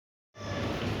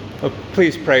Oh,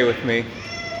 please pray with me.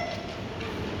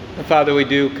 Father, we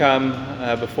do come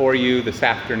before you this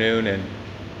afternoon, and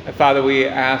Father, we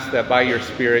ask that by your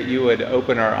Spirit you would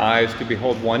open our eyes to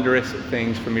behold wondrous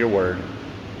things from your word.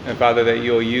 And Father, that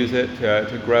you'll use it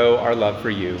to grow our love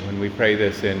for you. And we pray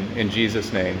this in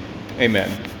Jesus' name. Amen.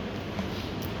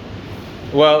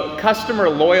 Well, customer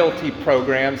loyalty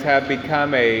programs have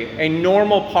become a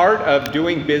normal part of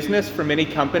doing business for many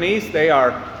companies. They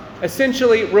are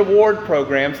essentially reward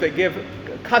programs that give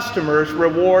customers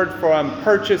reward from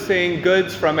purchasing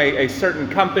goods from a certain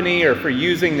company or for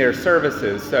using their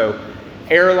services. So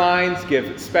airlines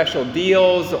give special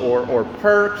deals or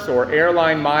perks or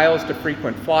airline miles to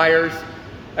frequent flyers.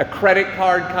 Credit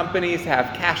card companies have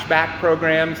cashback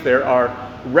programs. There are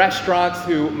restaurants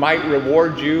who might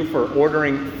reward you for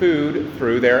ordering food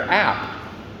through their app.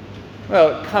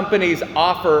 Well, companies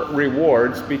offer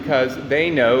rewards because they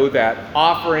know that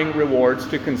offering rewards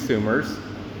to consumers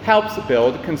helps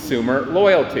build consumer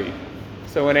loyalty.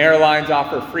 So when airlines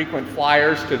offer frequent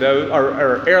flyers to those,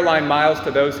 or airline miles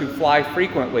to those who fly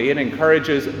frequently, it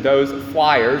encourages those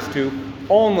flyers to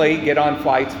only get on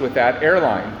flights with that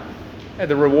airline. And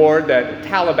the reward that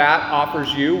Talabat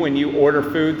offers you when you order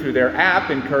food through their app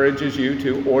encourages you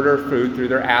to order food through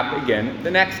their app again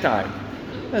the next time.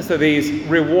 And so these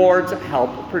rewards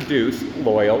help produce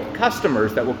loyal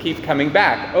customers that will keep coming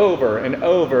back over and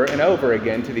over and over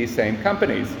again to these same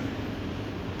companies.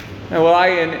 Now, while I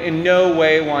in no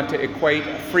way want to equate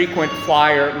frequent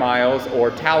flyer miles or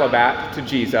Talabat to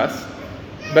Jesus,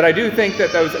 but I do think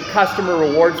that those customer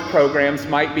rewards programs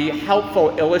might be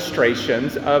helpful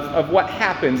illustrations of what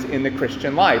happens in the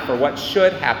Christian life, or what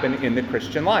should happen in the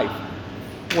Christian life.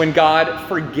 When God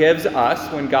forgives us,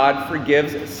 when God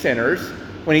forgives sinners,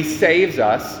 when he saves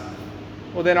us,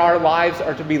 well, then our lives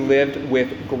are to be lived with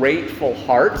grateful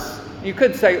hearts. You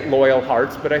could say loyal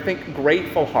hearts, but I think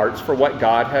grateful hearts for what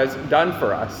God has done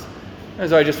for us.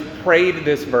 As I just prayed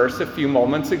this verse a few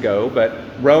moments ago, but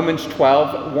Romans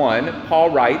 12:1,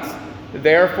 Paul writes,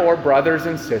 "Therefore, brothers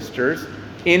and sisters,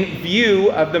 in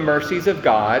view of the mercies of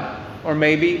God," or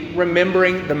maybe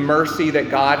remembering the mercy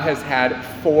that God has had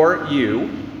for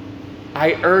you,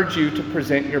 "I urge you to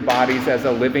present your bodies as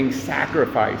a living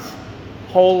sacrifice,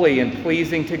 holy and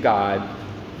pleasing to God.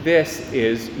 This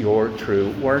is your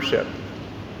true worship."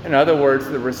 In other words,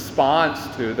 the response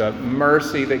to the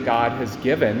mercy that God has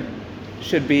given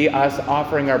should be us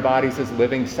offering our bodies as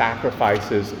living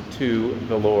sacrifices to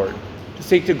the Lord, to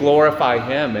seek to glorify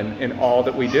him in all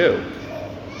that we do.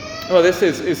 Well, this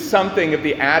is something of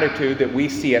the attitude that we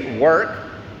see at work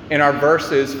in our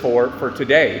verses for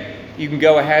today. You can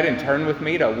go ahead and turn with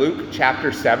me to Luke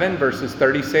chapter 7, verses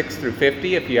 36 through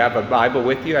 50. If you have a Bible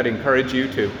with you, I'd encourage you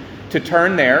to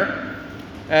turn there.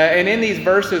 And in these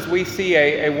verses, we see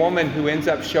a woman who ends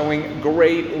up showing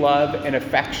great love and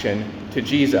affection to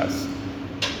Jesus.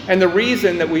 And the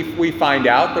reason we find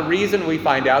out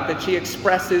that she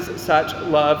expresses such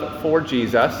love for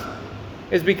Jesus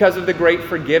is because of the great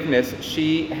forgiveness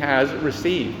she has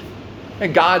received.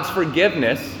 And God's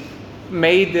forgiveness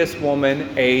made this woman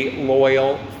a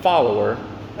loyal follower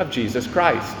of Jesus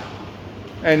Christ.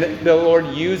 And the Lord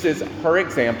uses her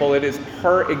example. It is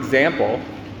her example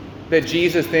that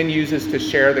Jesus then uses to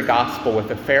share the gospel with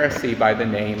a Pharisee by the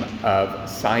name of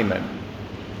Simon.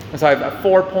 So I have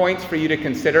 4 points for you to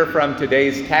consider from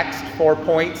today's text. 4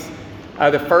 points.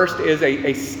 The first is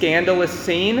a scandalous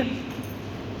scene.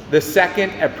 The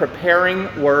second, a preparing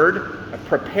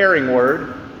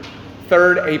word.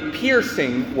 Third, a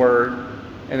piercing word.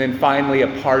 And then finally, a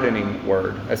pardoning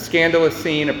word. A scandalous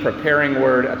scene, a preparing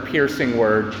word, a piercing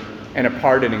word, and a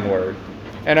pardoning word.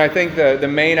 And I think the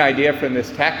main idea from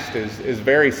this text is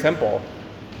very simple.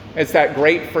 It's that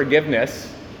great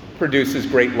forgiveness produces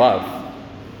great love.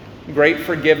 Great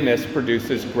forgiveness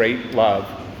produces great love.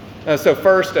 So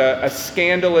first, a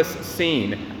scandalous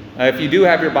scene. If you do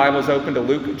have your Bibles open to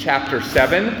Luke chapter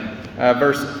 7,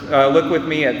 look with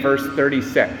me at verse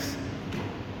 36.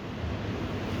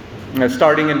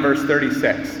 Starting in verse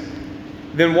 36.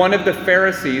 Then one of the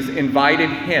Pharisees invited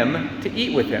him to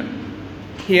eat with him.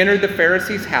 He entered the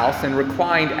Pharisee's house and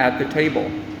reclined at the table.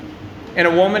 And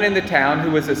a woman in the town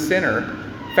who was a sinner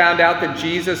found out that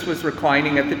Jesus was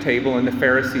reclining at the table in the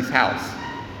Pharisee's house.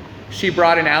 She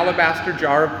brought an alabaster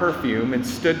jar of perfume and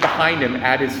stood behind him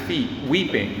at his feet,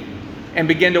 weeping, and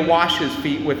began to wash his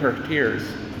feet with her tears.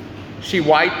 She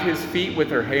wiped his feet with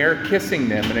her hair, kissing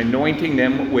them and anointing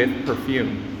them with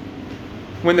perfume.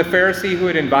 When the Pharisee who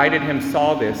had invited him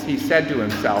saw this, he said to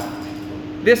himself,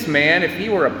 "This man, if he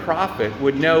were a prophet,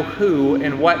 would know who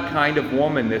and what kind of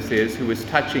woman this is who is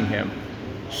touching him.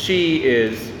 She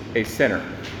is a sinner."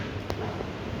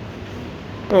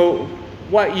 Well,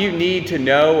 what you need to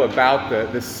know about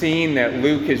the scene that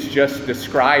Luke has just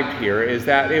described here is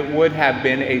that it would have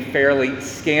been a fairly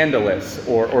scandalous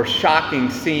or shocking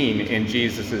scene in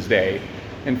Jesus' day.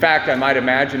 In fact, I might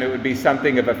imagine it would be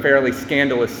something of a fairly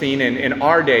scandalous scene in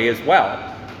our day as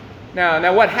well.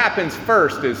 Now what happens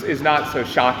first is not so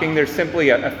shocking. There's simply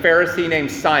a Pharisee named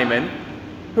Simon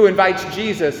who invites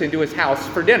Jesus into his house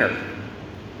for dinner.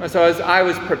 So as I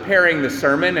was preparing the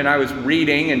sermon and I was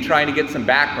reading and trying to get some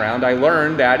background, I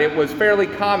learned that it was fairly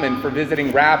common for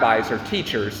visiting rabbis or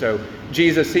teachers. So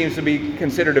Jesus seems to be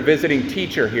considered a visiting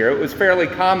teacher here. It was fairly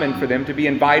common for them to be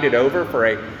invited over for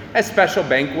a special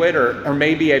banquet or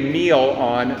maybe a meal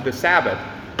on the Sabbath,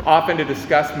 often to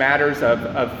discuss matters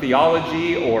of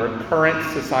theology or current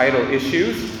societal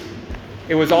issues.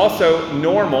 It was also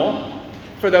normal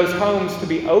for those homes to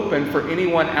be open for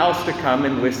anyone else to come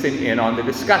and listen in on the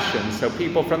discussions. So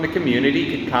people from the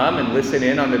community could come and listen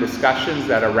in on the discussions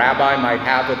that a rabbi might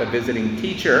have with a visiting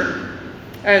teacher.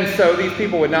 And so these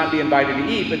people would not be invited to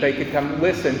eat, but they could come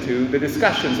listen to the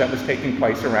discussions that was taking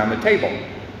place around the table.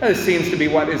 Now, this seems to be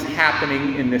what is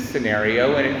happening in this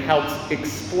scenario, and it helps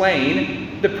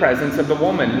explain the presence of the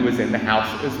woman who was in the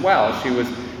house as well.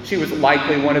 She was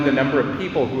likely one of the number of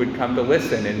people who would come to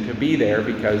listen and to be there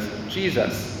because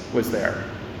Jesus was there.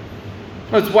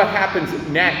 Well, it's what happens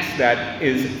next that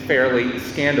is fairly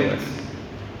scandalous.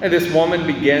 And this woman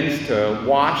begins to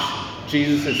wash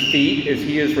Jesus' feet as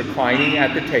he is reclining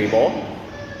at the table.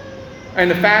 And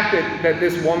the fact that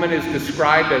this woman is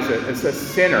described as a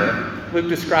sinner, Luke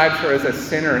describes her as a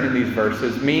sinner in these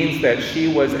verses, means that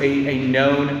she was a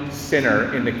known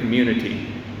sinner in the community.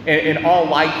 In all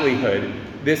likelihood,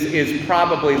 this is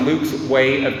probably Luke's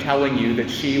way of telling you that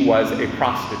she was a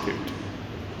prostitute.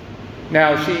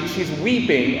 Now, she's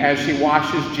weeping as she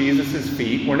washes Jesus'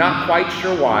 feet. We're not quite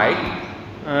sure why.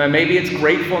 Maybe it's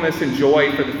gratefulness and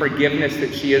joy for the forgiveness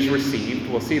that she has received.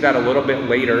 We'll see that a little bit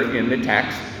later in the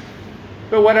text.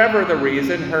 But whatever the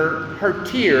reason, her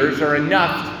tears are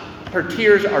enough. Her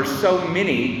tears are so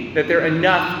many that they're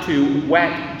enough to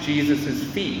wet Jesus'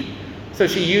 feet. So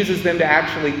she uses them to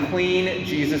actually clean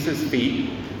Jesus' feet,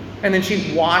 and then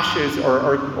she washes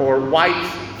or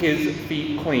wipes his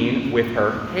feet clean with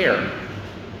her hair.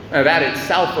 Now that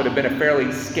itself would have been a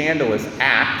fairly scandalous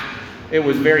act. It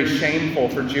was very shameful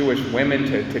for Jewish women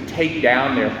to take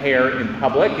down their hair in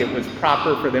public. It was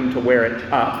proper for them to wear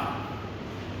it up.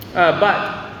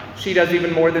 But she does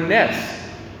even more than this.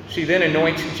 She then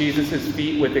anoints Jesus'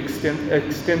 feet with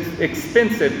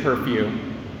expensive perfume,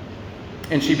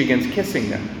 and she begins kissing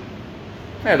them.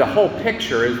 Now, the whole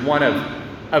picture is one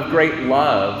of great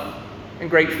love and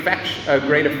great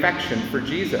affection for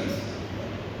Jesus.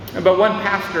 But one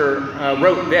pastor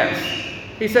wrote this.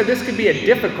 He said this could be a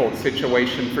difficult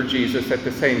situation for Jesus at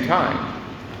the same time.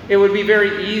 It would be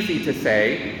very easy to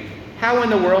say, how in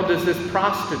the world does this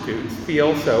prostitute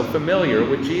feel so familiar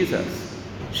with Jesus?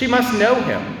 She must know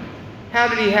him. How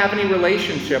did he have any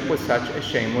relationship with such a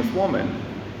shameless woman?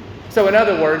 So in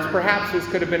other words, perhaps this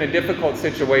could have been a difficult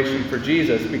situation for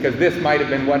Jesus because this might have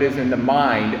been what is in the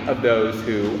mind of those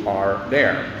who are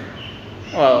there.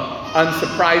 Well,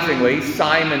 unsurprisingly,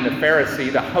 Simon the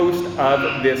Pharisee, the host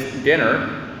of this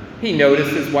dinner, he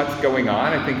notices what's going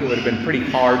on. I think it would have been pretty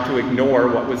hard to ignore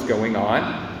what was going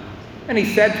on. And he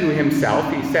said to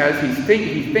himself, he says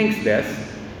he thinks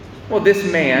this, well, this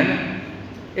man,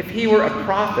 if he were a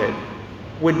prophet,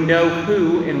 would know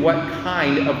who and what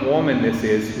kind of woman this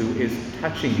is who is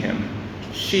touching him.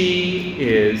 She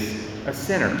is a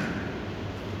sinner.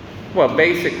 Well,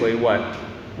 basically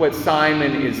what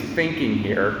Simon is thinking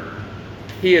here,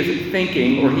 he is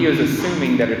thinking, or he is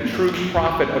assuming that a true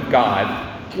prophet of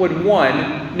God would,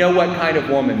 one, know what kind of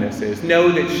woman this is,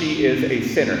 know that she is a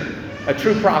sinner. A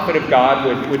true prophet of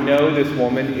God would know this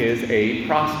woman is a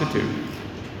prostitute.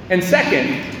 And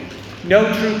second,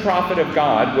 no true prophet of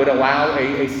God would allow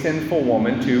a sinful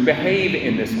woman to behave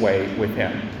in this way with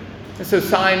him. And so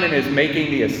Simon is making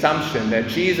the assumption that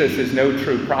Jesus is no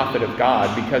true prophet of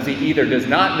God because he either does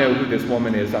not know who this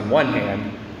woman is on one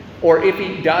hand, or if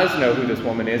he does know who this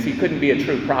woman is, he couldn't be a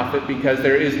true prophet because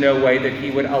there is no way that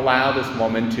he would allow this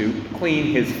woman to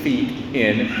clean his feet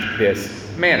in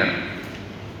this manner.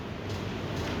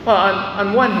 Well,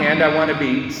 on one hand, I want to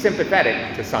be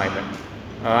sympathetic to Simon.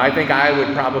 I think I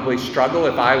would probably struggle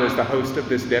if I was the host of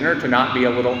this dinner to not be a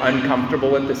little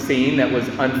uncomfortable at the scene that was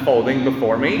unfolding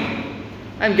before me.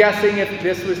 I'm guessing if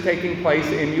this was taking place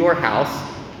in your house,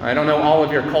 I don't know all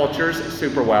of your cultures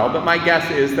super well, but my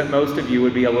guess is that most of you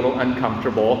would be a little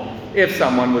uncomfortable if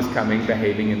someone was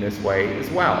behaving in this way as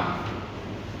well.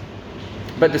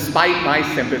 But despite my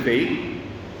sympathy,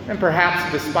 and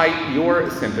perhaps despite your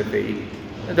sympathy,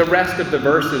 The rest of the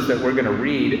verses that we're going to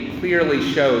read clearly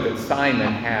show that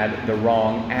Simon had the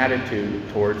wrong attitude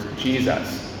towards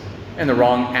Jesus and the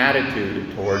wrong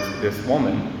attitude towards this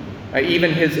woman.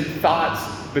 Even his thoughts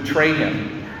betray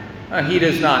him. He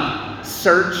does not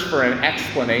search for an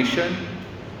explanation.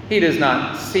 He does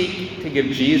not seek to give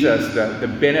Jesus the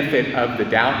benefit of the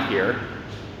doubt here.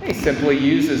 He simply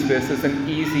uses this as an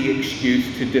easy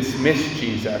excuse to dismiss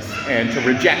Jesus and to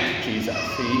reject Jesus.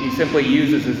 He simply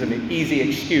uses it as an easy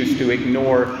excuse to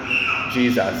ignore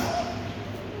Jesus.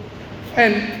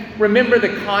 And remember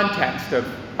the context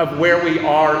of where we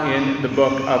are in the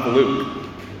book of Luke.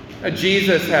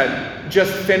 Jesus had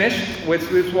just finished, which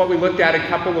is what we looked at a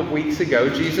couple of weeks ago.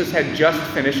 Jesus had just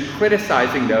finished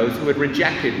criticizing those who had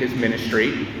rejected his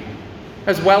ministry,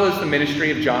 as well as the ministry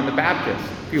of John the Baptist.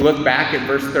 If you look back at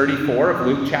verse 34 of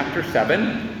Luke chapter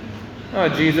 7,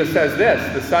 Jesus says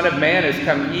this, "The Son of Man has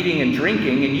come eating and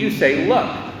drinking, and you say, 'Look,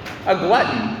 a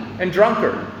glutton and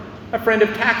drunkard, a friend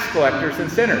of tax collectors and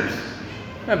sinners.'"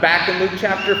 Back in Luke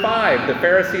chapter 5, the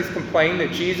Pharisees complained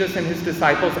that Jesus and his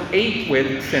disciples ate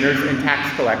with sinners and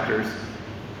tax collectors.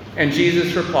 And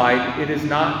Jesus replied, "It is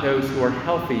not those who are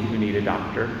healthy who need a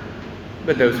doctor,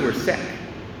 but those who are sick.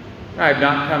 I have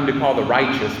not come to call the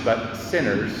righteous, but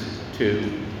sinners to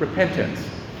repentance."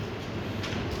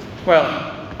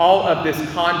 Well, all of this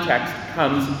context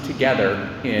comes together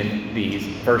in these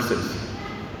verses.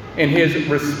 In his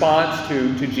response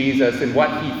to Jesus and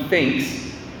what he thinks,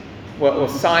 well,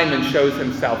 Simon shows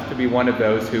himself to be one of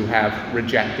those who have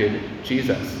rejected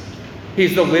Jesus.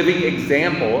 He's the living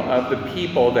example of the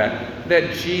people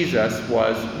that Jesus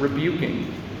was rebuking.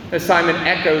 As Simon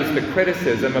echoes the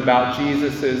criticism about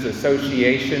Jesus'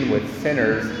 association with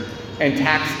sinners and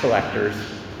tax collectors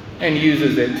and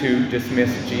uses it to dismiss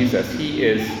Jesus. He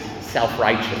is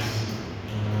self-righteous.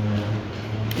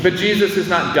 But Jesus is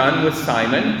not done with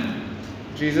Simon.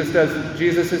 Jesus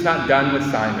is not done with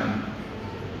Simon.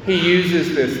 He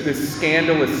uses this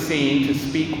scandalous scene to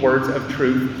speak words of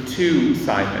truth to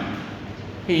Simon.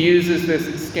 He uses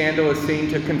this scandalous scene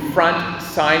to confront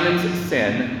Simon's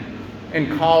sin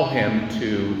and call him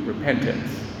to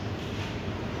repentance.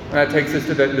 And that takes us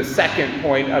to the second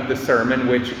point of the sermon,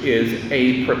 which is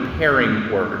a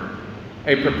preparing word.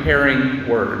 A preparing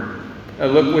word.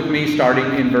 Look with me starting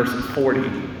in verse 40.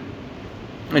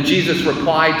 And Jesus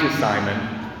replied to Simon,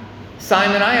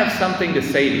 "Simon, I have something to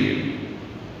say to you."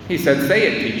 He said, "Say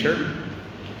it, teacher."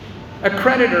 "A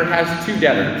creditor has two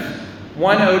debtors.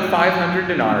 One owed 500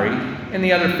 denarii and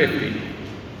the other 50.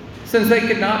 Since they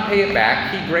could not pay it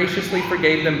back, he graciously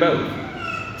forgave them both.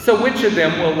 So which of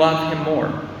them will love him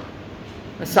more?"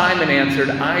 Simon answered,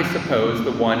 "I suppose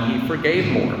the one he forgave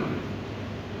more."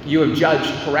 "You have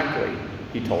judged correctly,"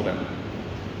 he told him.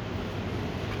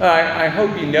 I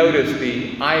hope you notice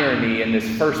the irony in this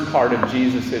first part of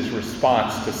Jesus'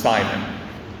 response to Simon.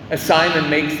 As Simon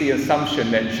makes the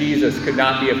assumption that Jesus could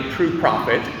not be a true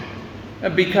prophet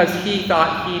because he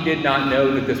thought he did not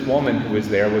know that this woman who was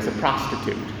there was a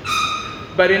prostitute.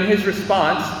 But in his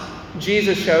response,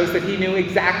 Jesus shows that he knew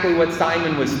exactly what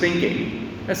Simon was thinking.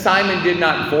 As Simon did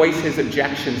not voice his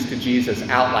objections to Jesus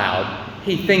out loud,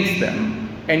 he thinks them,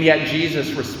 and yet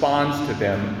Jesus responds to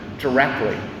them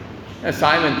directly. As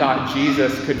Simon thought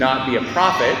Jesus could not be a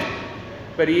prophet,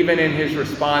 but even in his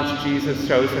response, Jesus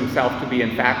shows himself to be,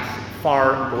 in fact,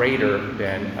 far greater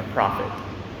than a prophet.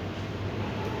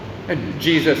 And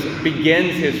Jesus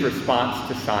begins his response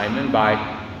to Simon by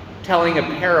telling a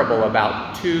parable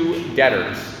about two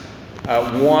debtors.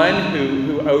 One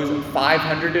who owes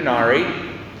 500 denarii,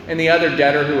 and the other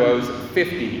debtor who owes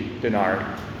 50 denarii.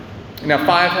 Now,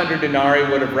 500 denarii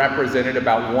would have represented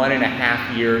about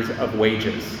 1.5 years of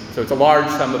wages. So it's a large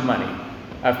sum of money.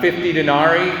 50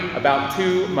 denarii, about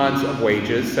 2 months of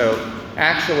wages. So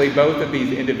actually, both of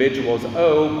these individuals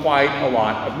owe quite a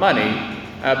lot of money.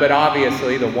 But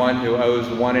obviously, the one who owes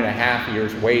 1.5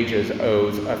 years' wages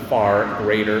owes a far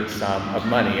greater sum of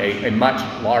money, a much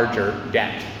larger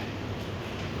debt.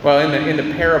 Well, in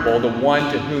the parable, the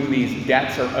one to whom these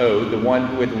debts are owed, the one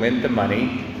who had lent the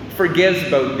money, forgives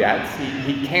both debts.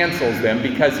 He cancels them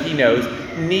because he knows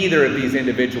neither of these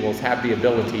individuals have the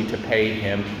ability to pay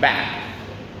him back.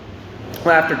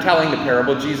 Well, after telling the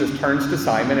parable, Jesus turns to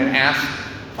Simon and asks,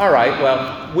 "All right,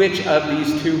 well, which of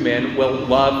these two men will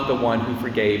love the one who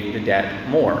forgave the debt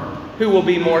more? Who will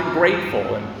be more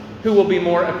grateful and who will be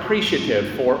more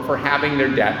appreciative for having their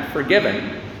debt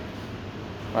forgiven?"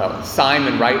 Well,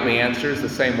 Simon rightly answers the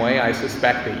same way I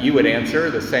suspect that you would answer,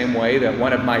 the same way that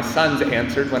one of my sons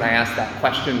answered when I asked that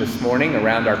question this morning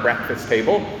around our breakfast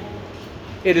table.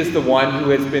 It is the one who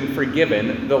has been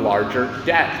forgiven the larger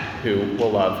debt who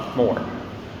will love more.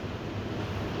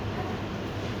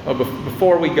 Well,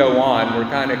 before we go on, we're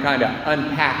kind of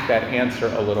unpack that answer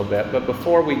a little bit. But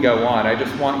before we go on, I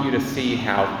just want you to see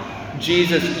how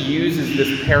Jesus uses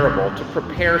this parable to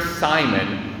prepare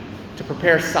Simon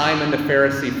the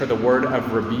Pharisee for the word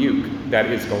of rebuke that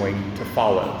is going to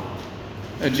follow.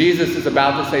 Now, Jesus is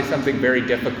about to say something very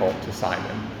difficult to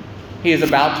Simon. He is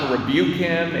about to rebuke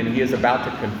him, and he is about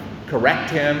to correct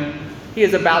him. He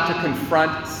is about to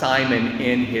confront Simon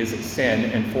in his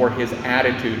sin and for his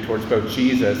attitude towards both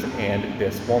Jesus and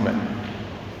this woman.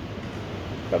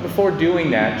 But before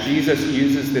doing that, Jesus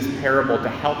uses this parable to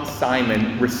help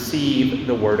Simon receive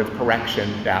the word of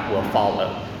correction that will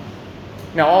follow.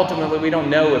 Now, ultimately, we don't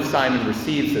know if Simon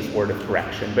receives this word of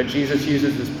correction, but Jesus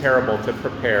uses this parable to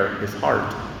prepare his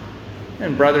heart.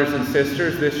 And brothers and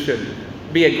sisters, this should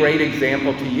be a great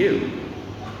example to you.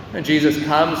 And Jesus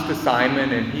comes to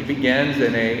Simon and he begins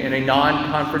in a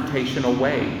non-confrontational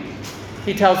way.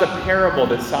 He tells a parable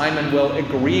that Simon will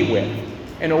agree with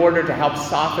in order to help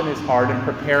soften his heart and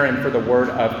prepare him for the word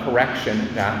of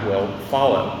correction that will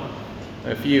follow.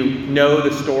 If you know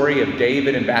the story of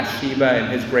David and Bathsheba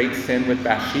and his great sin with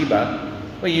Bathsheba,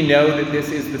 well, you know that this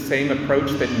is the same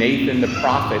approach that Nathan the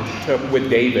prophet took with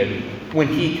David when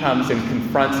he comes and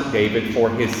confronts David for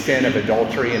his sin of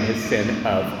adultery and his sin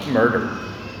of murder.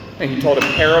 And he told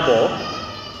a parable,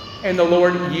 and the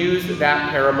Lord used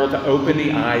that parable to open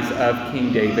the eyes of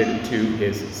King David to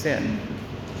his sin.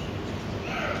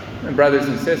 And brothers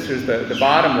and sisters, the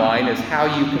bottom line is how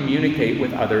you communicate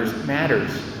with others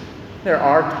matters. There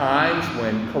are times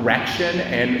when correction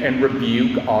and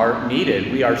rebuke are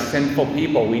needed. We are sinful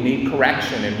people. We need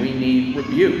correction and we need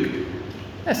rebuke.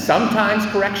 And sometimes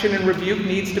correction and rebuke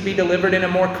needs to be delivered in a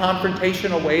more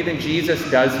confrontational way than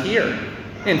Jesus does here.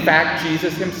 In fact,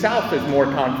 Jesus himself is more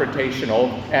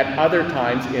confrontational at other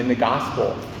times in the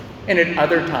gospel and at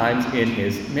other times in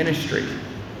his ministry.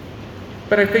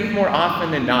 But I think more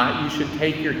often than not, you should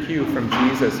take your cue from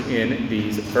Jesus in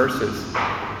these verses.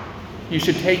 You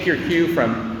should take your cue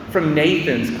from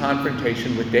Nathan's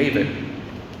confrontation with David.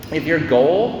 If your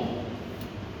goal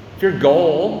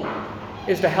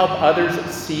is to help others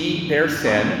see their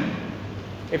sin,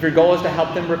 if your goal is to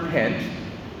help them repent,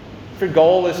 if your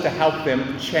goal is to help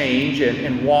them change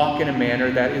and walk in a manner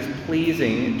that is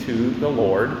pleasing to the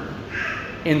Lord,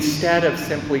 instead of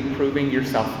simply proving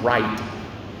yourself right,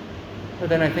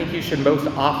 then I think you should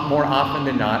more often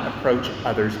than not approach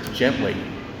others gently.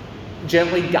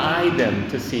 Gently guide them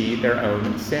to see their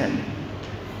own sin.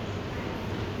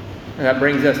 And that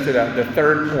brings us to the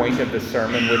third point of the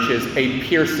sermon, which is a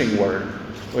piercing word,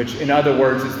 which in other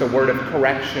words is the word of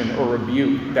correction or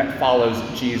rebuke that follows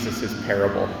Jesus'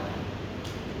 parable.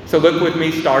 So look with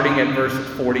me starting at verse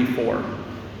 44.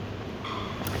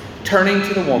 Turning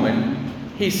to the woman,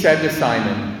 he said to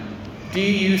Simon, "Do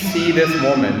you see this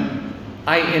woman?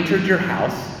 I entered your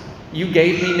house. You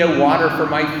gave me no water for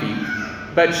my feet,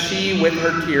 but she with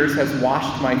her tears has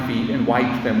washed my feet and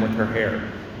wiped them with her hair.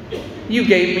 You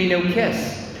gave me no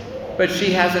kiss, but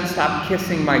she hasn't stopped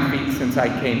kissing my feet since I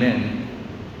came in.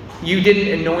 You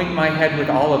didn't anoint my head with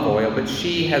olive oil, but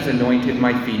she has anointed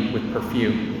my feet with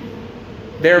perfume.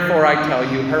 Therefore I tell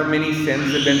you, her many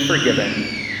sins have been forgiven.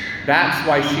 That's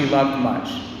why she loved much.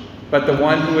 But the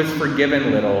one who is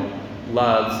forgiven little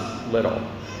loves little."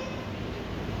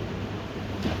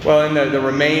 Well, in the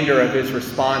remainder of his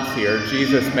response here,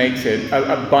 Jesus makes it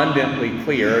abundantly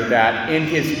clear that in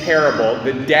his parable,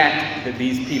 the debt that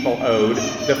these people owed,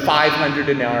 the 500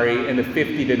 denarii and the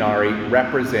 50 denarii,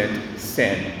 represent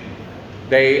sin.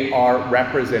 They are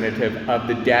representative of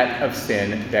the debt of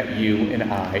sin that you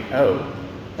and I owe.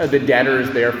 The debtors,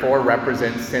 therefore,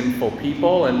 represent sinful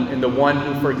people, and the one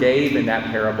who forgave in that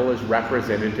parable is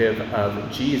representative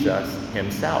of Jesus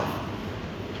himself.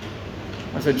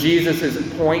 So Jesus'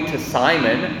 point to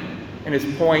Simon, and his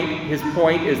point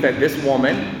is that this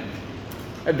woman,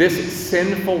 this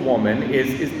sinful woman,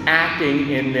 is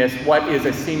acting in this, what is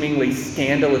a seemingly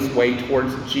scandalous way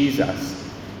towards Jesus.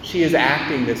 She is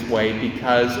acting this way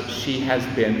because she has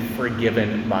been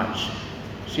forgiven much.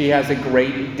 She has a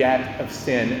great debt of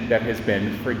sin that has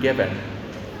been forgiven.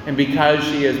 And because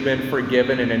she has been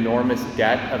forgiven an enormous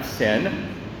debt of sin,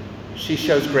 she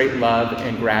shows great love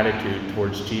and gratitude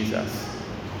towards Jesus.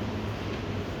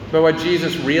 But what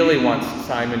Jesus really wants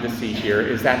Simon to see here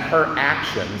is that her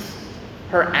actions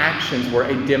were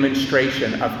a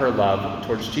demonstration of her love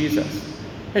towards Jesus.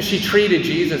 And she treated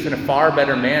Jesus in a far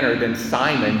better manner than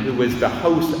Simon, who was the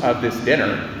host of this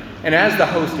dinner. And as the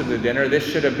host of the dinner, this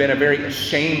should have been a very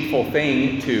shameful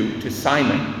thing to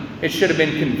Simon. It should have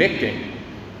been convicting,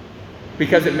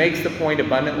 because it makes the point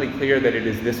abundantly clear that it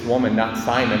is this woman, not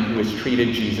Simon, who has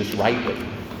treated Jesus rightly.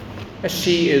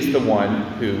 She is the one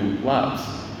who loves.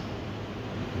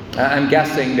 I'm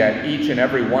guessing that each and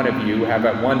every one of you have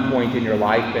at one point in your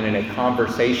life been in a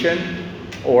conversation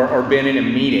or been in a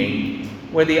meeting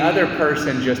where the other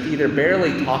person just either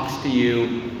barely talks to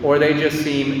you or they just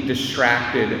seem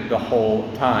distracted the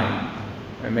whole time.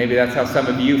 And maybe that's how some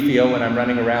of you feel when I'm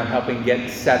running around helping get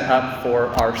set up for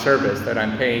our service, that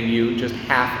I'm paying you just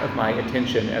half of my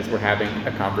attention as we're having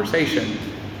a conversation.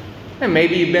 And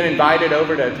maybe you've been invited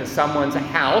over to someone's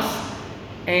house,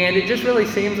 and it just really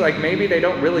seems like maybe they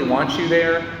don't really want you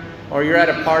there, or you're at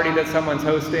a party that someone's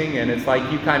hosting, and it's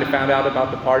like you kind of found out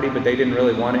about the party, but they didn't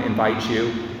really want to invite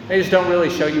you. They just don't really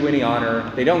show you any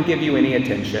honor. They don't give you any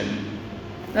attention.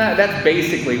 That's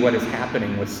basically what is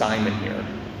happening with Simon here.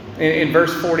 In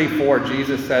verse 44,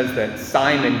 Jesus says that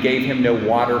Simon gave him no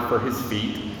water for his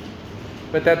feet,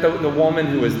 but that the woman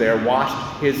who was there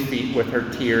washed his feet with her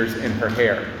tears and her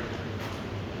hair.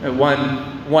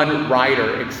 One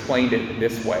writer explained it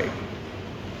this way.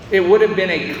 It would have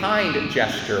been a kind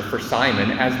gesture for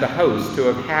Simon as the host to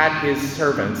have had his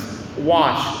servants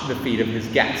wash the feet of his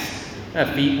guests.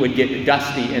 Feet would get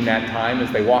dusty in that time as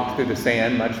they walked through the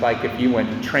sand, much like if you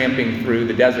went tramping through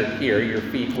the desert here, your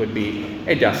feet would be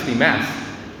a dusty mess.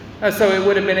 So it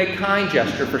would have been a kind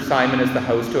gesture for Simon as the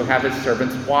host to have his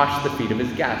servants wash the feet of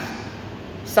his guests.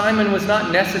 Simon was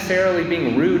not necessarily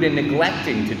being rude and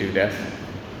neglecting to do this,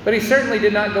 but he certainly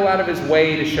did not go out of his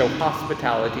way to show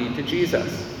hospitality to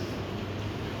Jesus.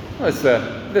 Well, it's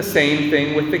the same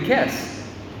thing with the kiss.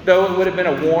 Though it would have been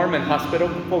a warm and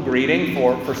hospitable greeting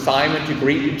for Simon to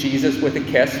greet Jesus with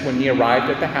a kiss when he arrived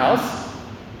at the house,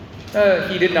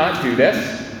 he did not do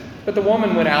this, but the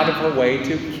woman went out of her way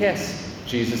to kiss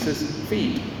Jesus'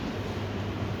 feet.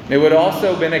 It would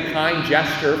also have been a kind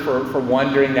gesture for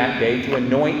one during that day to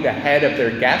anoint the head of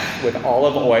their guests with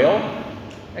olive oil.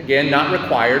 Again, not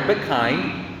required, but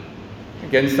kind.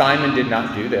 Again, Simon did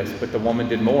not do this, but the woman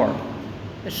did more.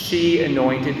 She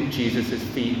anointed Jesus'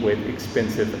 feet with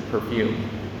expensive perfume.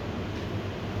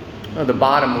 Well, the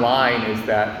bottom line is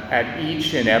that at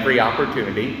each and every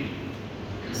opportunity,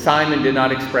 Simon did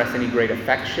not express any great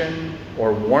affection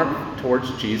or warmth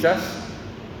towards Jesus,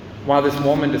 while this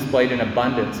woman displayed an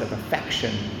abundance of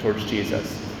affection towards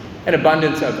Jesus, an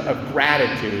abundance of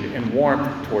gratitude and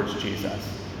warmth towards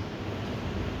Jesus.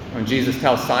 When Jesus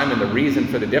tells Simon the reason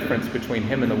for the difference between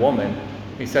him and the woman,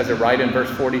 he says it right in verse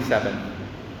 47.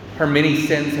 Her many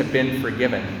sins have been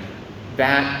forgiven.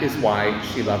 That is why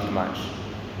she loved much.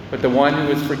 But the one who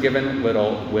is forgiven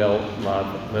little will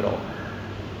love little.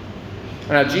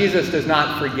 Now, Jesus does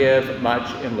not forgive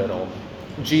much and little.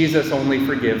 Jesus only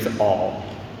forgives all.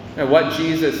 Now, what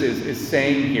Jesus is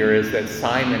saying here is that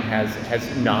Simon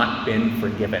has not been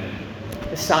forgiven.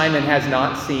 Simon has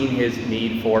not seen his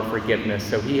need for forgiveness,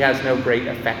 so he has no great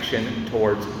affection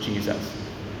towards Jesus.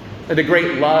 The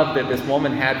great love that this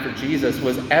woman had for Jesus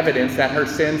was evidence that her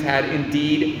sins had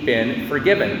indeed been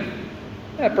forgiven.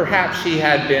 Perhaps she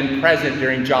had been present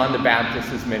during John the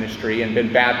Baptist's ministry and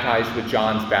been baptized with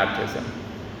John's baptism.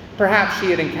 Perhaps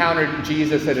she had encountered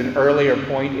Jesus at an earlier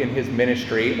point in his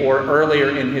ministry or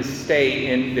earlier in his stay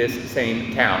in this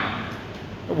same town.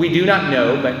 We do not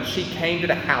know, but she came to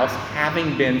the house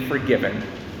having been forgiven,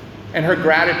 and her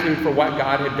gratitude for what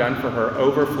God had done for her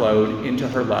overflowed into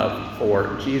her love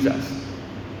for Jesus.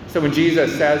 So when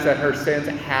Jesus says that her sins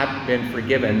have been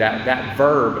forgiven, that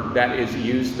verb that is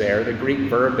used there, the Greek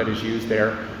verb that is used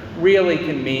there, really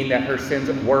can mean that her sins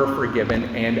were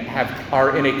forgiven and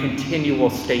are in a continual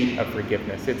state of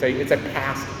forgiveness. It's a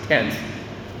past tense.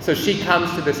 So she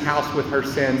comes to this house with her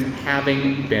sins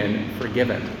having been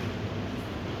forgiven.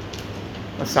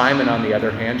 Simon, on the other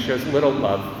hand, shows little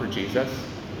love for Jesus.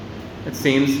 It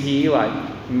seems he, like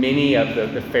many of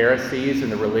the Pharisees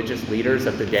and the religious leaders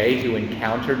of the day who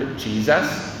encountered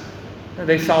Jesus,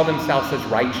 they saw themselves as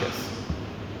righteous.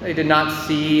 They did not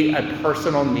see a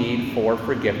personal need for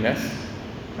forgiveness,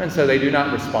 and so they do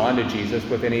not respond to Jesus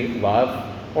with any love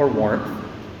or warmth,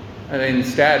 and they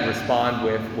instead respond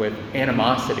with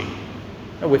animosity,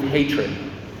 with hatred,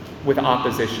 with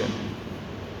opposition.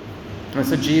 And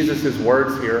so Jesus'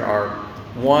 words here are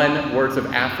words of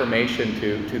affirmation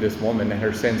to this woman that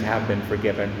her sins have been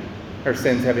forgiven. Her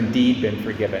sins have indeed been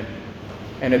forgiven.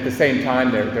 And at the same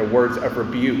time, they're words of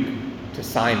rebuke to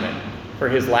Simon for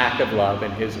his lack of love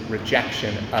and his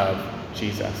rejection of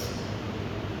Jesus.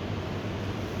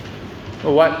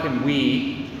 Well, what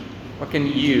can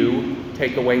you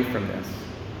take away from this?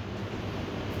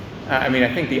 I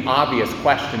think the obvious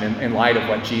question in light of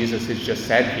what Jesus has just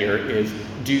said here is,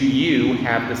 do you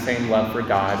have the same love for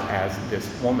God as this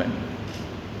woman?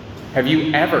 Have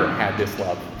you ever had this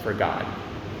love for God?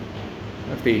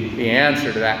 If the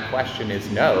answer to that question is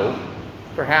no,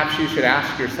 perhaps you should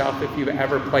ask yourself if you've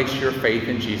ever placed your faith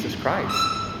in Jesus Christ.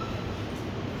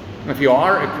 If you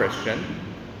are a Christian,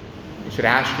 you should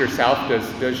ask yourself,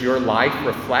 does your life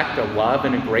reflect a love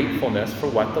and a gratefulness for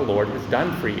what the Lord has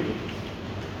done for you?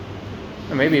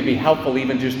 And maybe it'd be helpful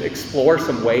even just to explore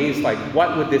some ways like,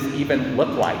 what would this even look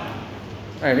like?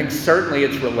 I think certainly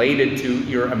it's related to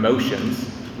your emotions,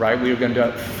 right? We're going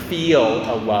to feel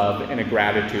a love and a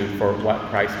gratitude for what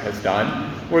Christ has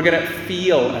done. We're going to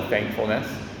feel a thankfulness.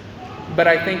 But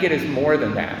I think it is more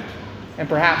than that. And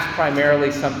perhaps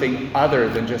primarily something other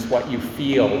than just what you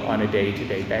feel on a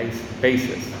day-to-day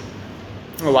basis.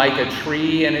 Like a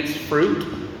tree and its fruit.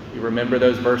 You remember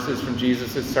those verses from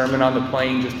Jesus' Sermon on the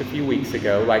Plain just a few weeks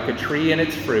ago. Like a tree and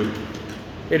its fruit,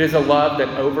 it is a love that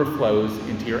overflows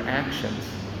into your actions.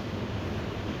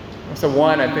 So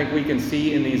one, I think we can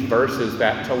see in these verses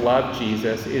that to love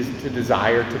Jesus is to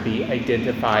desire to be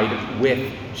identified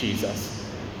with Jesus.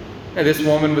 Now, this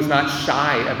woman was not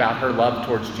shy about her love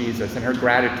towards Jesus and her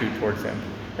gratitude towards him.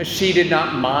 She did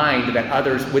not mind that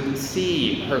others would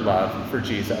see her love for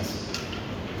Jesus.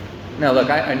 Now look,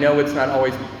 I know it's not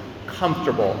always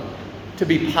comfortable to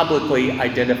be publicly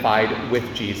identified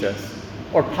with Jesus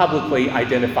or publicly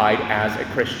identified as a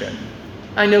Christian.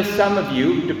 I know some of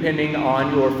you, depending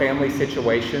on your family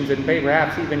situations and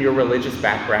perhaps even your religious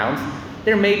backgrounds,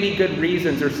 there may be good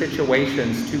reasons or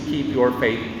situations to keep your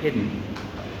faith hidden.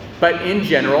 But in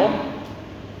general,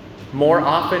 more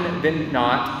often than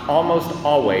not, almost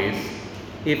always,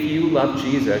 if you love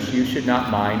Jesus, you should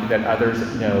not mind that others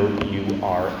know you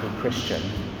are a Christian.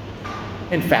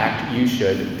 In fact, you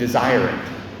should desire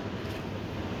it.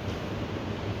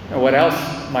 Now, what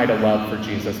else might a love for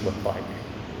Jesus look like?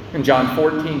 In John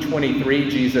 14:23,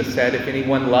 Jesus said, "If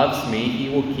anyone loves me, he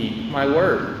will keep my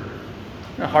word."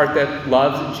 A heart that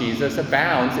loves Jesus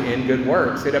abounds in good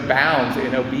works. It abounds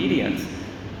in obedience.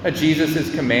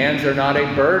 Jesus' commands are not a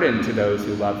burden to those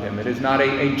who love him. It is not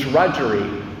a drudgery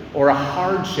or a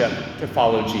hardship to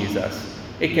follow Jesus.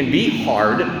 It can be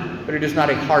hard, but it is not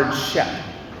a hardship.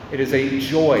 It is a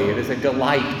joy. It is a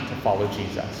delight to follow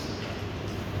Jesus.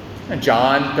 And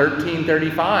John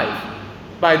 13:35,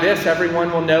 "By this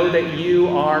everyone will know that you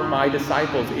are my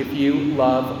disciples if you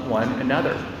love one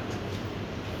another."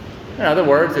 In other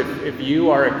words, if you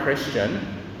are a Christian,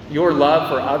 your love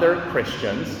for other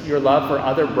Christians, your love for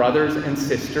other brothers and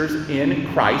sisters in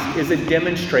Christ is a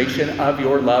demonstration of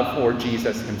your love for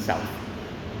Jesus himself.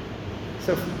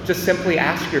 So just simply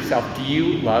ask yourself, do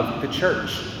you love the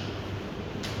church?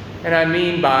 And I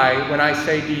mean by, when I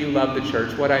say do you love the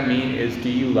church, what I mean is, do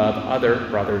you love other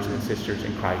brothers and sisters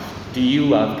in Christ? Do you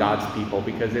love God's people?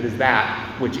 Because it is that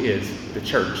which is the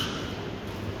church.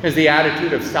 It is the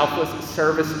attitude of selfless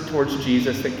service towards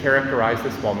Jesus that characterized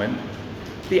this woman,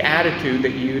 the attitude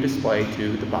that you display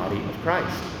to the body of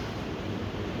Christ.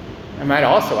 I might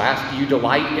also ask, do you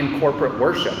delight in corporate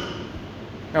worship?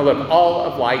 Now look, all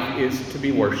of life is to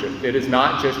be worshiped. It is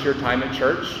not just your time at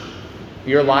church.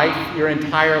 Your life, your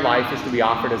entire life is to be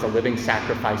offered as a living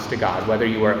sacrifice to God, whether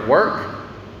you are at work,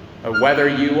 or whether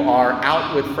you are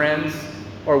out with friends,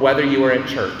 or whether you are at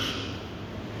church.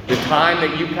 The time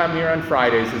that you come here on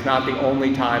Fridays is not the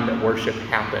only time that worship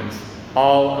happens.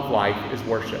 All of life is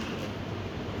worship.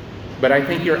 But I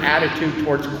think your attitude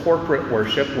towards corporate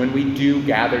worship, when we do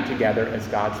gather together as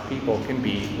God's people, can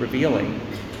be revealing.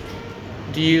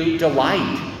 Do you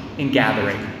delight in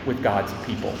gathering with God's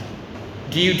people?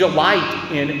 Do you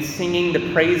delight in singing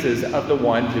the praises of the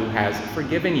one who has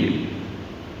forgiven you?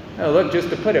 Now look, just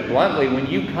to put it bluntly, when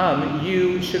you come,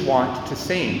 you should want to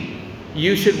sing.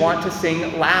 You should want to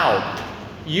sing loud.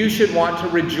 You should want to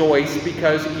rejoice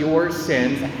because your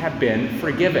sins have been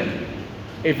forgiven.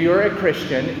 If you're a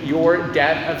Christian, your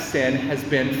debt of sin has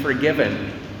been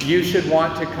forgiven. You should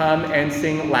want to come and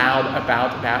sing loud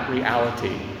about that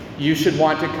reality. You should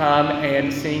want to come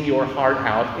and sing your heart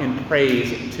out in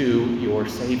praise to your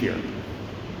Savior.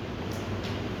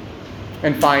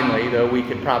 And finally, though we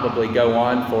could probably go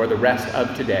on for the rest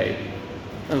of today,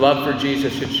 the love for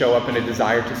Jesus should show up in a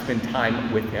desire to spend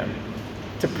time with him,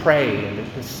 to pray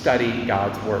and to study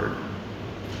God's word.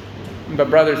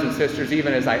 But brothers and sisters,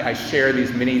 even as I share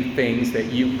these many things that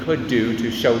you could do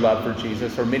to show love for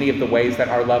Jesus, or many of the ways that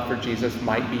our love for Jesus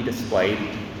might be displayed,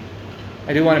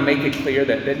 I do want to make it clear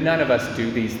that none of us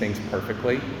do these things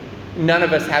perfectly. None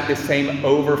of us have the same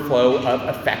overflow of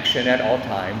affection at all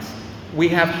times. We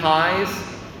have highs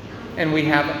and we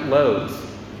have lows.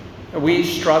 We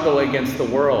struggle against the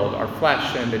world, our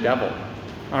flesh, and the devil.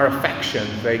 Our affections,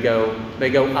 they go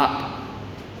up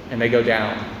and they go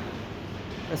down.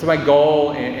 And so my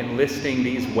goal in listing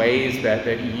these ways that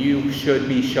you should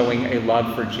be showing a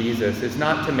love for Jesus is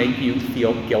not to make you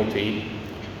feel guilty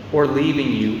or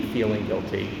leaving you feeling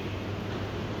guilty.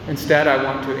 Instead, I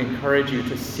want to encourage you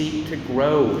to seek to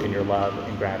grow in your love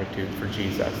and gratitude for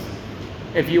Jesus.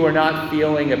 If you are not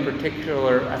feeling a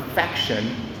particular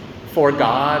affection for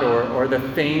God or the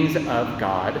things of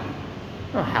God,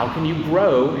 well, how can you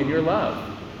grow in your love?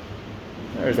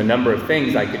 There's a number of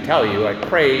things I could tell you, like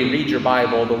pray, read your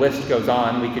Bible, the list goes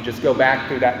on. We could just go back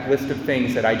through that list of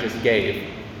things that I just gave.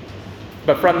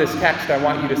 But from this text, I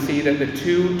want you to see that the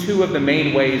two of the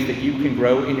main ways that you can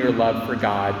grow in your love for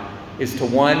God is to,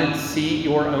 one, see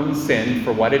your own sin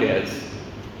for what it is.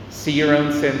 See your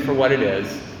own sin for what it is.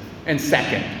 And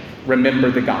second, remember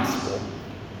the gospel,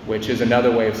 which is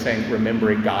another way of saying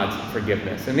remembering God's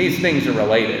forgiveness. And these things are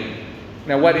related.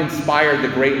 Now, what inspired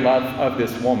the great love of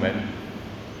this woman?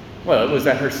 Well, it was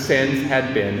that her sins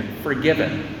had been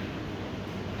forgiven.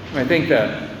 I think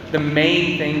the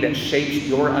main thing that shapes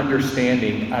your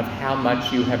understanding of how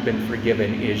much you have been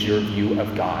forgiven is your view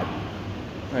of God.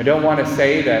 I don't want to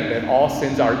say that all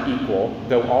sins are equal,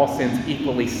 though all sins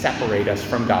equally separate us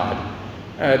from God.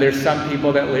 There's some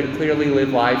people that clearly live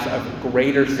lives of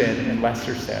greater sin and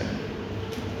lesser sin.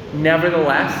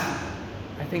 Nevertheless,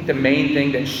 I think the main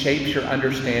thing that shapes your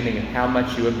understanding of how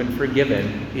much you have been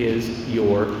forgiven is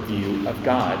your view of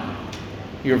God.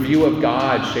 Your view of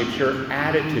God shapes your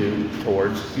attitude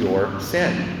towards your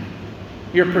sin.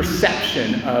 Your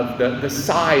perception of the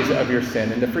size of your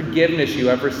sin and the forgiveness you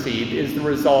have received is the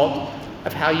result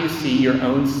of how you see your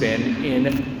own sin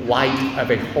in light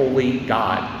of a holy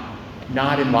God,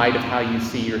 not in light of how you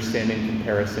see your sin in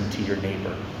comparison to your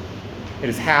neighbor. It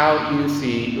is how you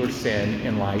see your sin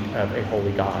in light of a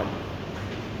holy God.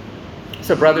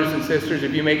 So brothers and sisters,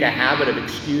 if you make a habit of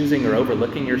excusing or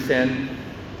overlooking your sin,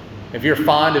 if you're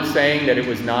fond of saying that it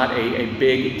was not a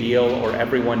big deal or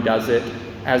everyone does it,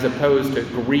 as opposed to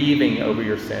grieving over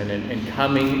your sin and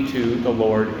coming to the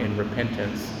Lord in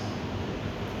repentance,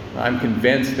 I'm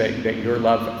convinced that your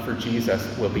love for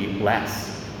Jesus will be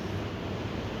less.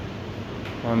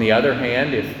 On the other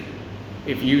hand,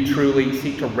 if you truly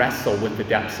seek to wrestle with the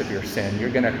depths of your sin, you're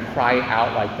going to cry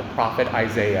out like the prophet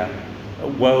Isaiah,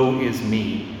 "Woe is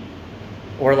me."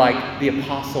 Or like the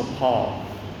Apostle Paul,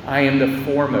 "I am the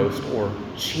foremost or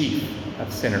chief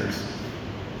of sinners."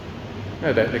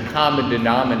 No, the common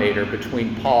denominator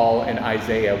between Paul and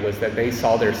Isaiah was that they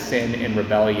saw their sin and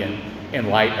rebellion in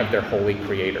light of their holy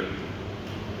Creator.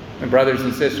 And brothers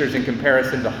and sisters, in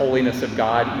comparison to the holiness of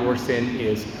God, your sin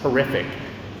is horrific.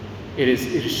 It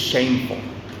is shameful.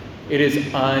 It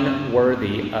is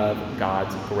unworthy of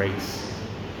God's grace.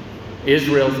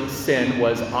 Israel's sin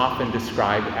was often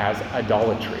described as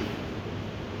idolatry.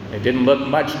 It didn't look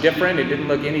much different. It didn't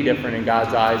look any different in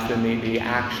God's eyes than the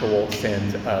actual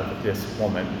sins of this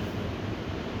woman.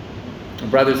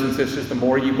 And brothers and sisters, the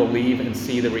more you believe and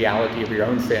see the reality of your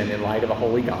own sin in light of a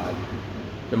holy God,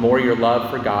 the more your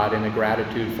love for God and the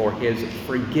gratitude for his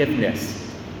forgiveness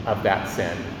of that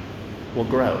sin will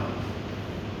grow.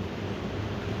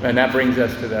 And that brings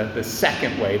us to the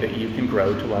second way that you can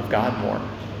grow to love God more.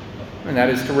 And that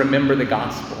is to remember the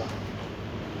gospel.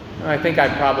 I think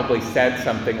I've probably said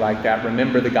something like that,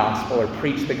 remember the gospel or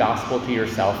preach the gospel to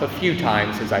yourself, a few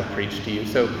times as I preach to you.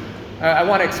 So I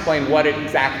want to explain what it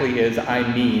exactly is I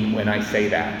mean when I say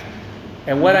that.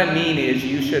 And what I mean is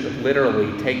you should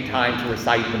literally take time to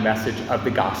recite the message of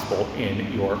the gospel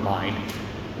in your mind.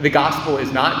 The gospel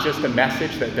is not just a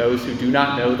message that those who do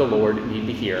not know the Lord need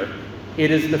to hear. It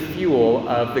is the fuel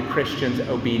of the Christian's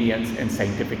obedience and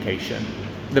sanctification.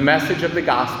 The message of the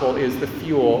gospel is the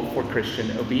fuel for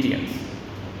Christian obedience.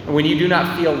 And when you do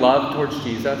not feel love towards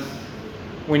Jesus,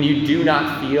 when you do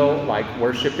not feel like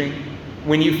worshiping,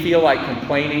 when you feel like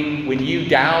complaining, when you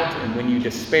doubt and when you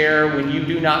despair, when you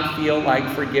do not feel like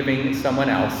forgiving someone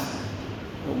else,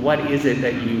 what is it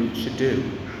that you should do?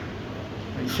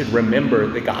 You should remember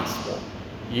the gospel.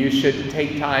 You should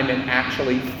take time and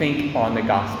actually think on the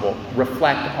gospel,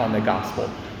 reflect on the gospel,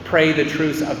 pray the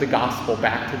truths of the gospel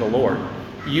back to the Lord.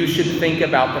 You should think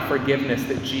about the forgiveness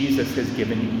that Jesus has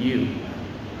given you.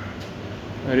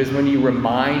 It is when you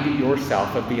remind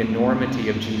yourself of the enormity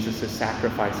of Jesus'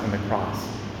 sacrifice on the cross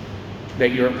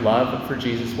that your love for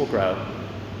Jesus will grow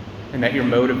and that your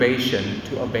motivation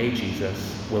to obey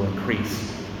Jesus will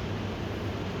increase.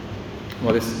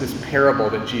 Well, this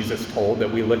parable that Jesus told that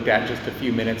we looked at just a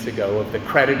few minutes ago of the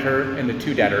creditor and the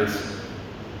two debtors,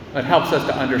 it helps us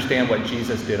to understand what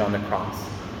Jesus did on the cross.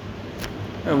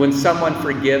 And when someone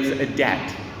forgives a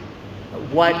debt,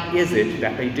 what is it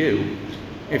that they do?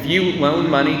 If you loan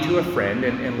money to a friend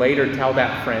and later tell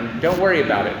that friend, don't worry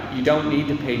about it, you don't need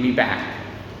to pay me back,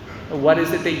 what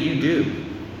is it that you do?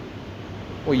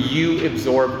 Well, you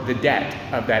absorb the debt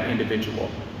of that individual.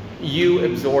 You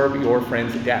absorb your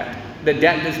friend's debt. The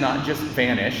debt does not just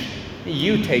vanish.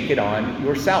 You take it on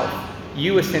yourself.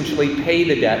 You essentially pay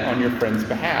the debt on your friend's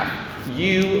behalf.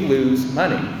 You lose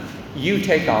money. You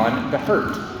take on the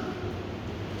hurt.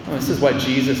 Well, this is what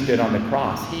Jesus did on the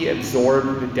cross. He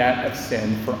absorbed the debt of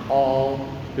sin for all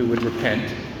who would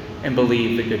repent and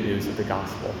believe the good news of the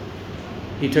gospel.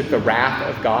 He took the wrath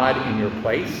of God in your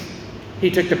place. He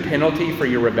took the penalty for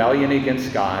your rebellion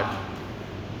against God.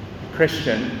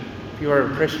 Christian, if you are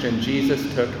a Christian,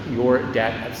 Jesus took your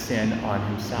debt of sin on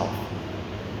himself.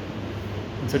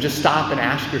 And so just stop and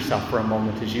ask yourself for a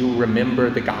moment as you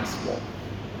remember the gospel,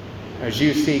 as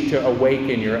you seek to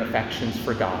awaken your affections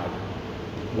for God.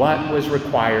 What was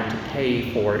required to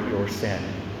pay for your sin?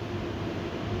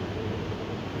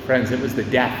 Friends, it was the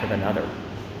death of another.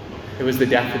 It was the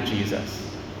death of Jesus.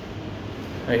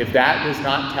 If that does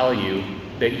not tell you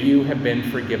that you have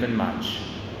been forgiven much,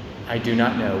 I do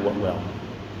not know what will.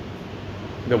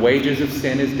 The wages of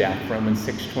sin is death, Romans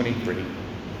 6:23.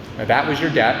 Now that was your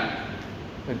debt,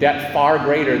 a debt far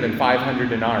greater than 500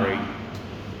 denarii,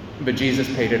 but Jesus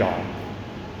paid it all.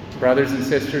 Brothers and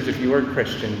sisters, if you are a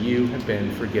Christian, you have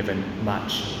been forgiven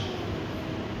much.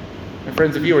 And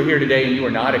friends, if you are here today and you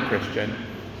are not a Christian,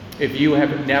 if you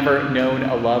have never known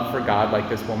a love for God like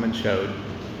this woman showed,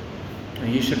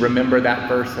 you should remember that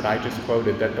verse that I just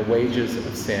quoted, that the wages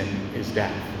of sin is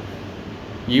death.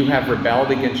 You have rebelled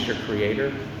against your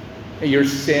Creator. Your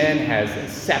sin has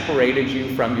separated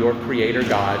you from your Creator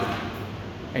God,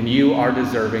 and you are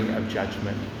deserving of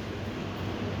judgment.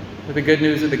 But the good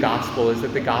news of the gospel is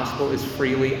that the gospel is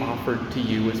freely offered to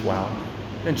you as well.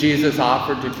 And Jesus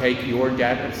offered to take your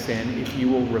debt of sin if you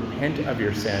will repent of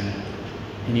your sin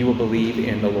and you will believe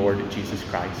in the Lord Jesus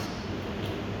Christ.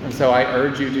 And so I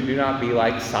urge you to do not be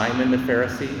like Simon the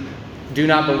Pharisee. Do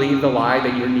not believe the lie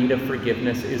that your need of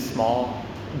forgiveness is small.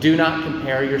 Do not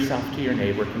compare yourself to your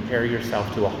neighbor. Compare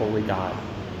yourself to a holy God.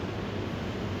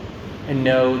 And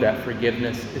know that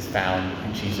forgiveness is found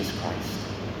in Jesus Christ.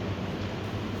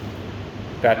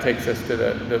 That takes us to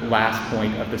the last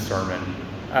point of the sermon,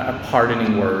 a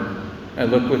pardoning word.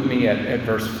 And look with me at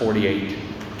verse 48.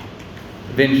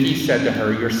 Then he said to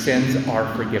her, your sins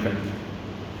are forgiven.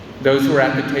 Those who were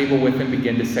at the table with him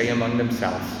began to say among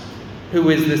themselves, who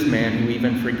is this man who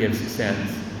even forgives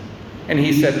sins? And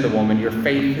he said to the woman, your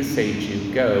faith has saved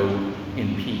you. Go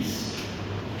in peace.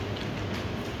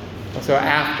 So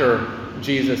after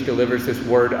Jesus delivers this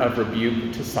word of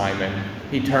rebuke to Simon,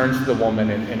 he turns to the woman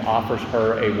and offers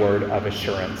her a word of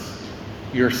assurance.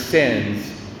 Your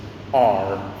sins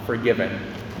are forgiven.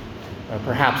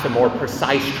 Perhaps a more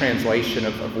precise translation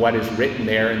of what is written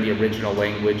there in the original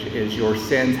language is your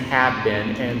sins have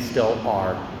been and still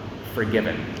are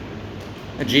forgiven.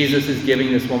 And Jesus is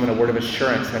giving this woman a word of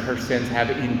assurance that her sins have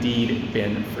indeed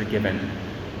been forgiven.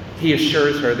 He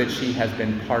assures her that she has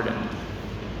been pardoned.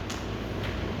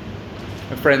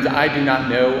 And friends, I do not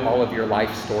know all of your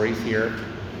life stories here,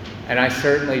 and I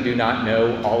certainly do not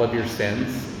know all of your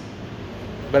sins.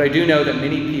 But I do know that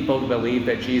many people believe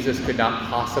that Jesus could not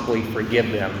possibly forgive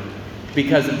them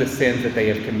because of the sins that they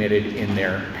have committed in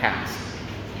their past.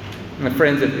 And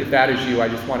friends, if that is you, I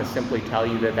just want to simply tell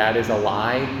you that that is a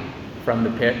lie from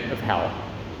the pit of hell.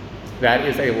 That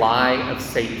is a lie of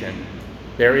Satan.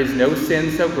 There is no sin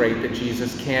so great that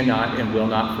Jesus cannot and will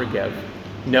not forgive.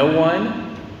 No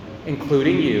one,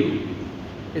 including you,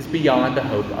 is beyond the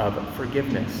hope of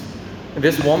forgiveness. And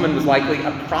this woman was likely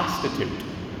a prostitute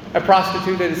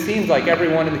that it seems like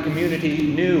everyone in the community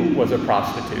knew was a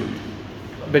prostitute.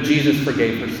 But Jesus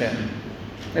forgave her sin.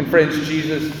 And friends,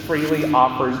 Jesus freely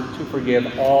offers to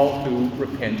forgive all who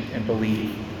repent and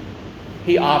believe.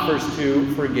 He offers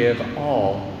to forgive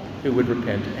all who would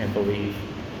repent and believe.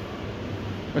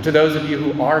 And to those of you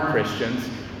who are Christians,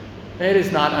 it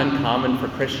is not uncommon for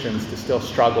Christians to still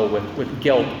struggle with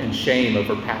guilt and shame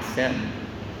over past sin.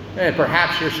 And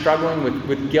perhaps you're struggling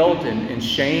with guilt and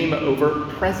shame over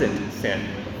present sin.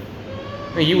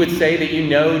 And you would say that you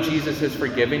know Jesus has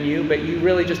forgiven you, but you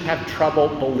really just have trouble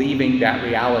believing that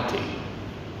reality.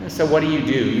 And so what do?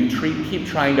 You keep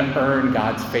trying to earn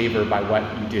God's favor by what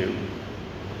you do.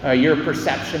 Your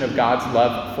perception of God's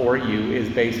love for you is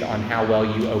based on how well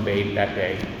you obeyed that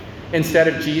day. Instead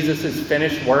of Jesus'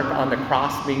 finished work on the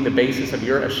cross being the basis of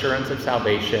your assurance of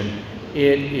salvation,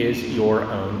 it is your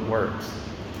own works.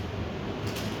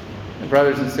 And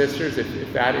brothers and sisters,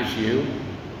 if that is you,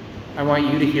 I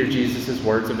want you to hear Jesus'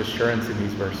 words of assurance in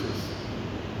these verses.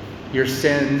 Your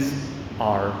sins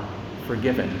are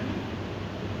forgiven.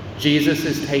 Jesus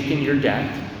has taken your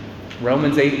debt.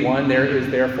 Romans 8:1, there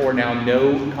is therefore now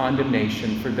no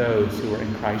condemnation for those who are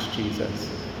in Christ Jesus.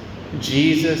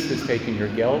 Jesus has taken your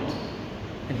guilt,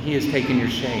 and he has taken your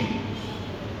shame.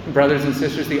 Brothers and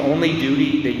sisters, the only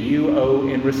duty that you owe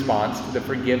in response to the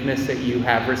forgiveness that you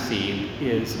have received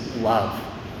is love.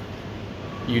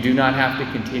 You do not have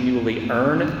to continually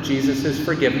earn Jesus'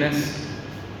 forgiveness.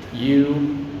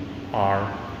 You are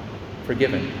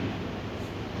forgiven.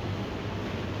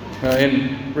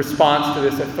 In response to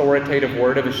this authoritative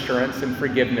word of assurance and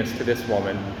forgiveness to this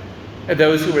woman,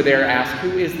 those who were there asked,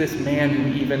 who is this man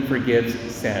who even forgives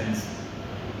sins?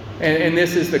 And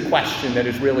this is the question that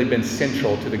has really been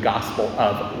central to the Gospel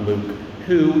of Luke.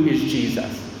 Who is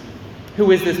Jesus? Who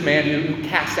is this man who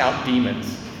casts out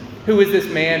demons? Who is this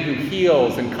man who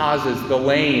heals and causes the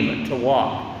lame to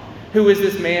walk? Who is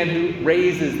this man who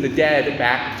raises the dead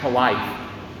back to life?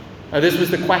 This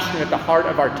was the question at the heart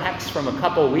of our text from a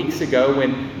couple of weeks ago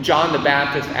when John the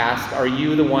Baptist asked, are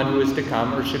you the one who is to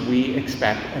come, or should we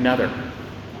expect another?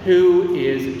 Who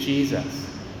is Jesus?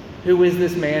 Who is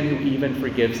this man who even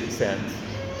forgives sins?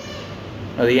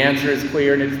 The answer is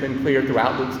clear, and it's been clear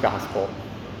throughout Luke's gospel.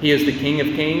 He is the King of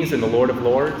Kings and the Lord of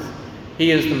Lords.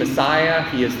 He is the Messiah.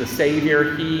 He is the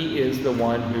Savior. He is the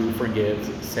one who forgives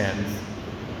sins.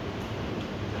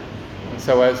 And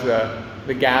so as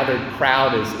the gathered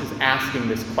crowd is asking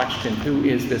this question, who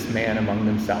is this man, among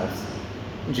themselves,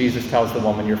 Jesus tells the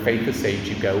woman, your faith has saved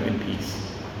you. Go in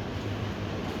peace.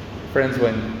 Friends,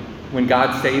 when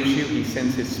God saves you, he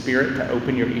sends his Spirit to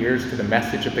open your ears to the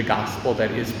message of the gospel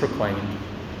that is proclaimed.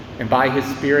 And by his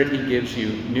Spirit, he gives you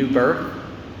new birth.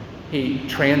 He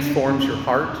transforms your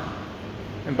heart.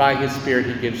 And by his Spirit,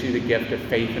 he gives you the gift of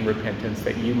faith and repentance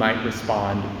that you might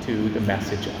respond to the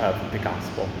message of the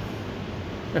gospel.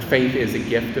 The faith is a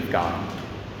gift of God.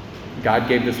 God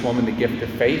gave this woman the gift of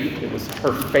faith. It was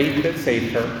her faith that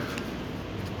saved her,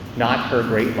 not her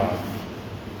great love.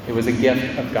 It was a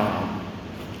gift of God.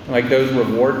 Like those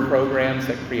reward programs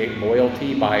that create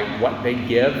loyalty by what they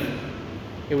give,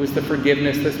 it was the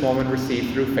forgiveness this woman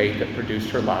received through faith that produced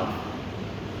her love.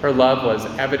 Her love was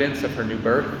evidence of her new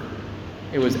birth.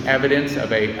 It was evidence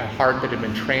of a heart that had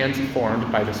been transformed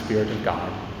by the Spirit of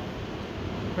God.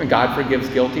 And God forgives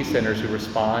guilty sinners who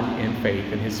respond in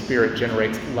faith, and his Spirit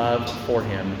generates love for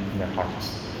him in their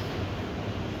hearts.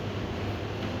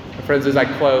 And friends, as I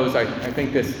close, I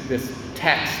think this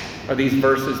text, or these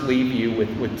verses, leave you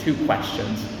with two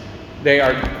questions. They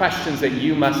are questions that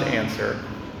you must answer.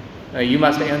 You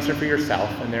must answer for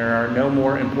yourself, and there are no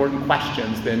more important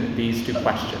questions than these two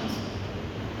questions.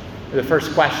 The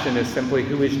first question is simply,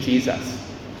 who is Jesus?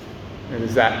 It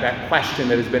is that question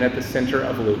that has been at the center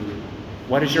of Luke.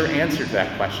 What is your answer to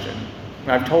that question?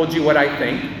 I've told you what I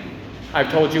think.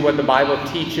 I've told you what the Bible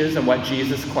teaches and what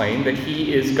Jesus claimed, that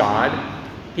he is God.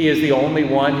 He is the only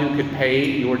one who could pay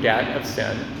your debt of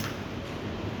sin.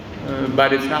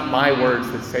 But it's not my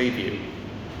words that save you.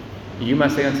 You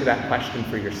must answer that question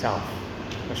for yourself.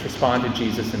 You must respond to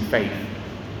Jesus in faith.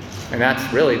 And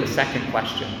that's really the second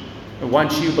question.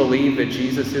 Once you believe that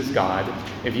Jesus is God,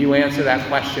 if you answer that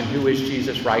question, who is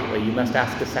Jesus rightly, you must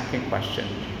ask the second question.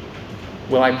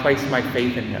 Will I place my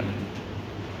faith in him?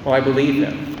 Will I believe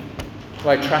him? Will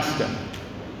I trust him?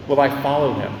 Will I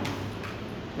follow him?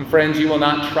 And friends, you will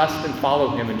not trust and follow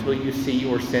him until you see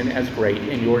your sin as great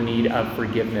and your need of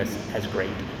forgiveness as great.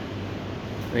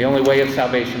 And the only way of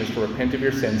salvation is to repent of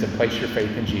your sins and place your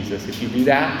faith in Jesus. If you do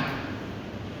that,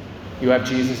 you have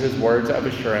Jesus' words of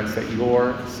assurance that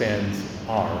your sins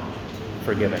are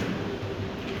forgiven.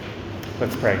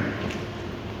 Let's pray.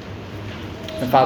 And Father,